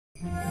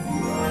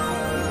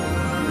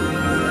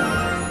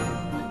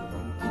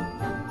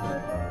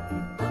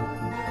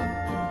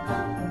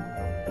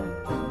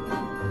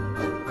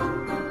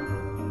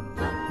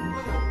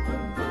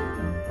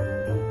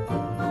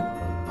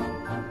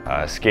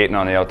Skating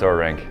on the outdoor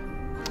rink.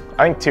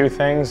 I think two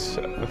things.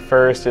 The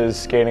first is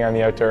skating on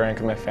the outdoor rink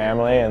with my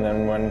family, and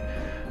then when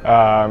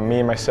me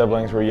and my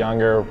siblings were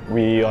younger,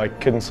 we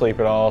couldn't sleep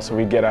at all, so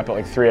we'd get up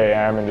at 3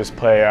 a.m. and just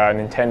play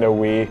Nintendo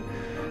Wii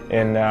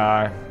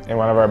in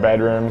one of our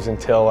bedrooms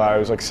until it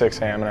was 6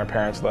 a.m. and our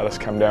parents let us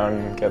come down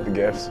and get the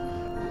gifts.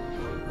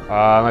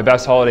 My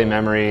best holiday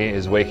memory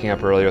is waking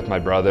up early with my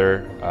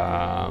brother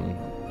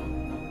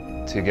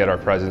to get our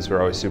presents. We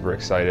were always super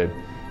excited.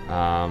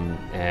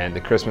 And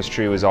the Christmas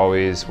tree was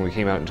always, when we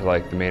came out into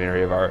the main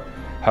area of our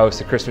house,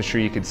 the Christmas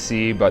tree you could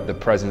see, but the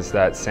presents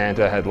that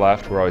Santa had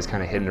left were always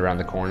kind of hidden around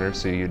the corner.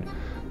 So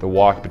the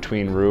walk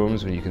between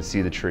rooms when you can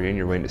see the tree and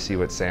you're waiting to see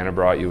what Santa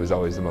brought you was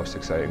always the most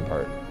exciting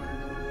part.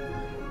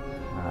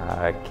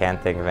 I can't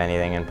think of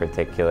anything in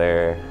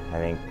particular. I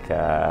think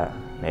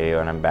maybe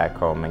when I'm back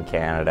home in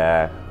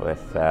Canada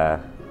with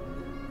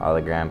all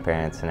the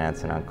grandparents and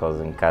aunts and uncles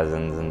and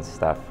cousins and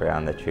stuff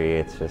around the tree,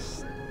 it's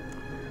just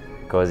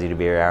cozy to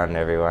be around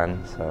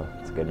everyone, so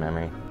it's a good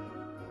memory.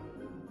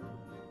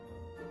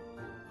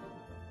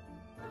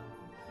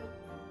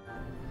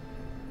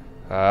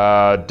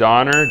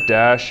 Donner,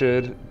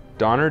 Dasher,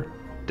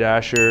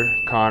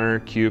 Connor,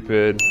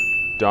 Cupid,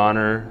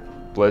 Donner,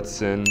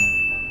 Blitzen,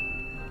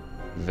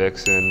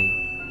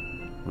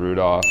 Vixen,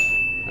 Rudolph,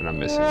 and I'm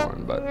missing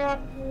one, but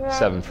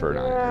 7 for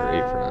 9 or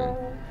 8 for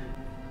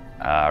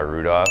 9.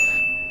 Rudolph,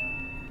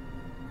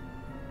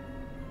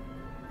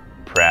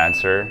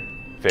 Prancer,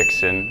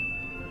 Vixen,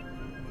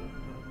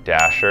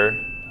 Dasher.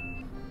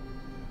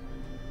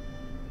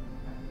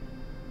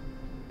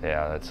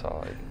 Yeah, that's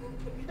all.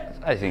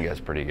 I think that's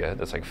pretty good.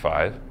 That's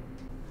 5.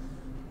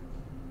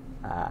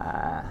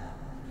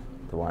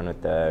 The one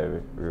with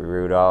the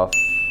Rudolph,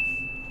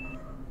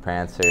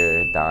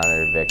 Prancer,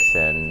 Donner,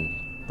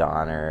 Vixen,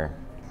 Donner,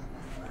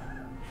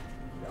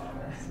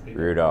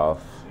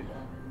 Rudolph.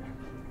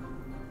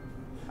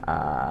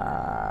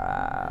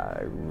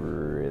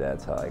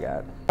 That's all I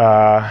got.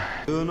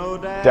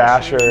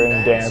 Dasher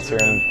and Dancer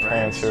and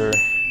Prancer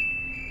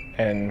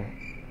and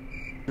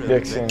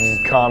Vixen,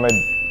 Comet,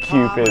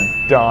 Cupid,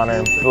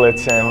 Donner,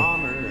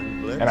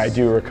 Blitzen, and I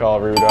do recall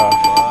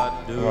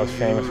Rudolph, the most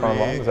famous one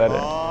of all. Is that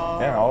it?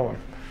 Yeah, all of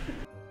them.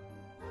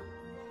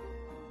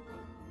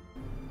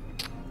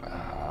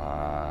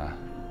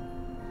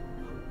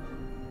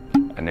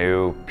 A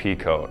new pea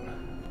coat.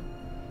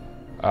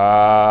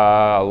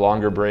 A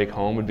longer break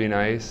home would be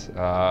nice.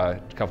 A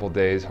couple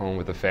days home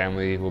with the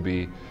family will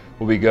be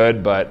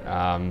good, but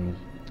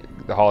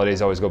the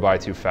holidays always go by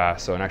too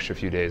fast, so an extra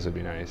few days would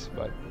be nice.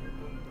 But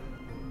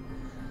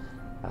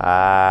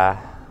I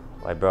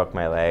broke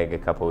my leg a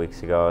couple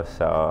weeks ago,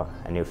 so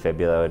a new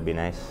fibula would be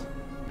nice.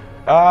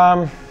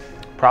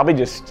 Probably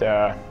just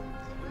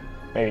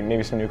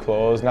maybe some new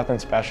clothes. Nothing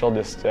special.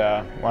 Just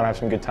want to have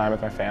some good time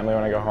with my family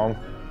when I go home.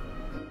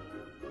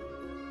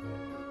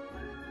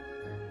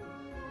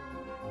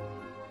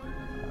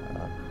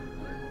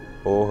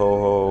 Ho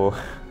ho ho!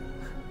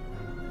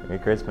 Merry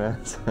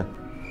Christmas.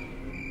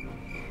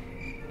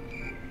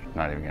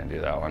 Not even gonna do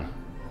that one.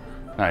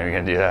 Not even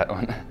gonna do that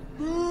one.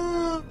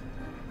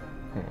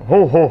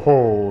 Ho ho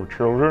ho,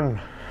 children.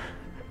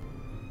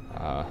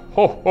 Ho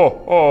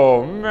ho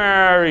ho!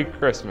 Merry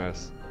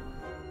Christmas.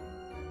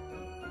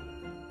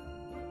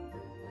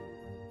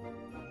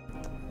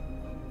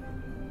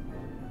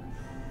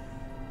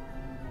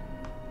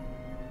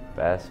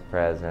 Best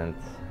present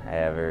I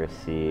ever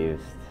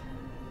received.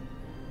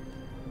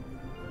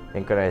 I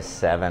think when I was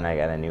 7, I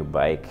got a new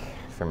bike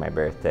for my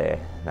birthday.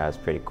 That was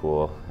pretty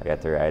cool. I got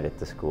to ride it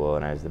to school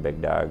and I was the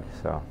big dog,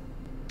 so.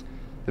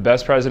 The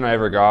best present I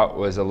ever got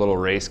was a little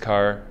race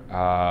car.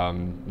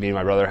 Me and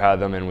my brother had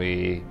them, and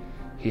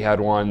he had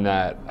one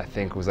that I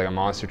think was like a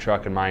monster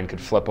truck, and mine could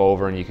flip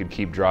over and you could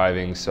keep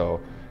driving, so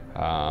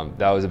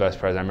that was the best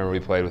present. I remember we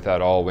played with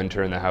that all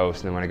winter in the house,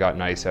 and then when it got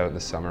nice out in the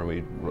summer,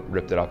 we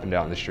ripped it up and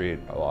down the street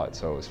a lot,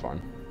 so it was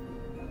fun.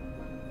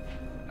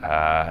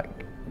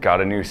 Got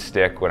a new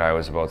stick when I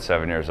was about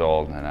 7 years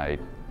old, and I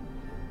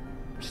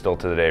still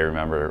to the day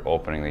remember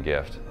opening the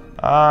gift.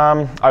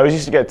 I always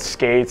used to get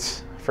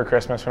skates for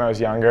Christmas when I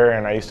was younger,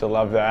 and I used to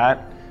love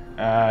that.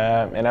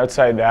 And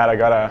outside that, I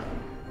got a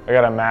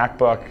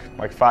MacBook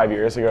like 5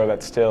 years ago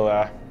that's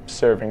still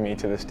serving me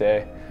to this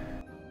day.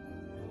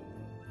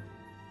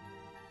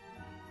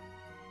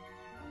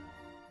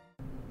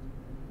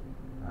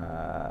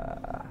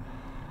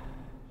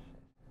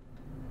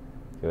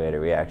 Wait, are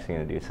we actually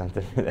gonna do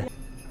something for that?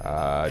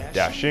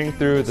 Dashing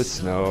through the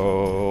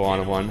snow on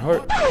a one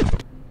horse.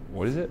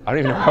 What is it? I don't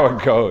even know how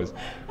it goes.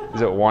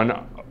 Is it one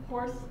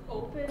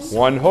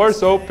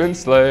horse open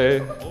sleigh?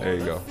 There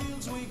you go.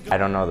 I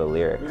don't know the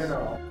lyrics.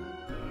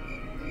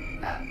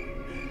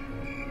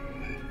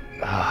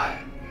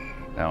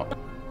 No.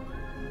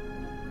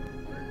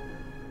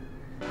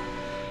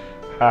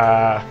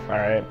 All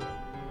right.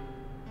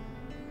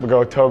 We'll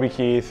go Toby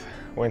Keith,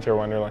 Winter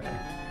Wonderland.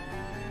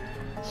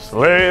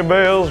 Sleigh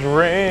bells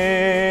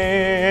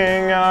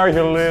ring, are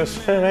you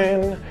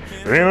listening?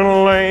 In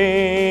the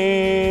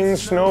lane,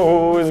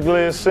 snow is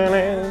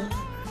glistening.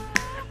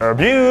 A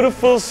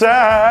beautiful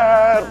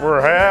sight,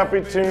 we're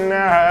happy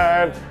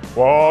tonight,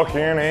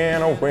 walking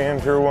in a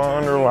winter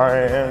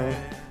wonderland.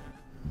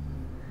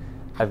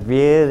 I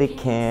really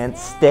can't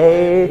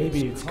stay.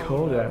 Maybe it's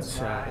cold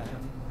outside.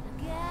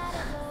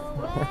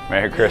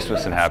 Merry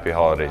Christmas and happy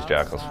holidays,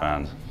 Jackals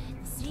fans.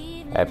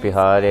 Happy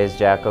holidays,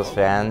 Jackals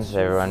fans.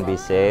 Everyone be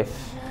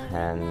safe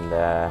and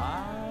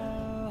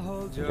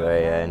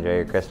enjoy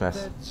your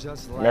Christmas.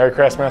 Merry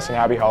Christmas and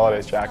happy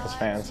holidays, Jackals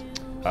fans.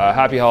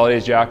 Happy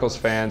holidays, Jackals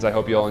fans. I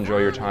hope you all enjoy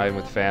your time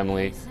with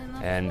family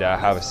and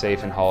have a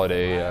safe and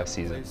holiday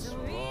season.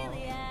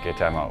 Okay,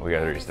 time out. We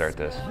gotta restart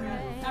this.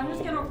 I'm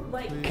just gonna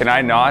like. Can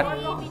I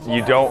not?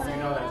 You don't. Okay,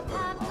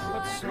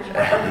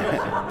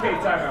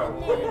 time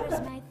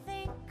out.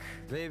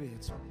 Baby,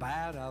 it's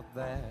bad out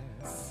there.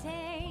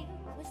 Say,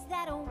 was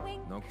that a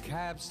wink? No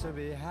cabs to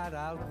be had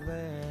out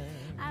there.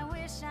 I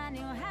wish I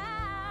knew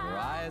how. Your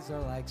eyes are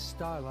like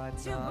starlight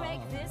To now.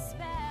 break this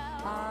spell.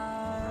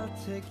 I'll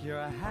take your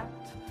hat.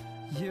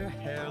 Your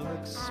hair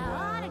looks I swell.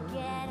 wanna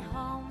get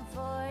home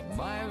for dinner.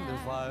 Mind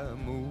if I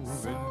move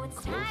So in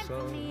it's time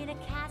closer? for me to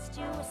cast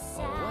you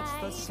aside. Oh,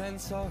 what's the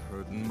sense of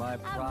hurting my I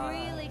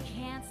pride? really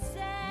can't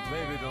say.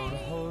 Baby, don't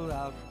hold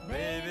out.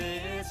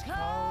 Baby, it's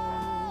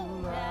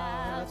cold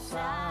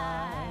outside.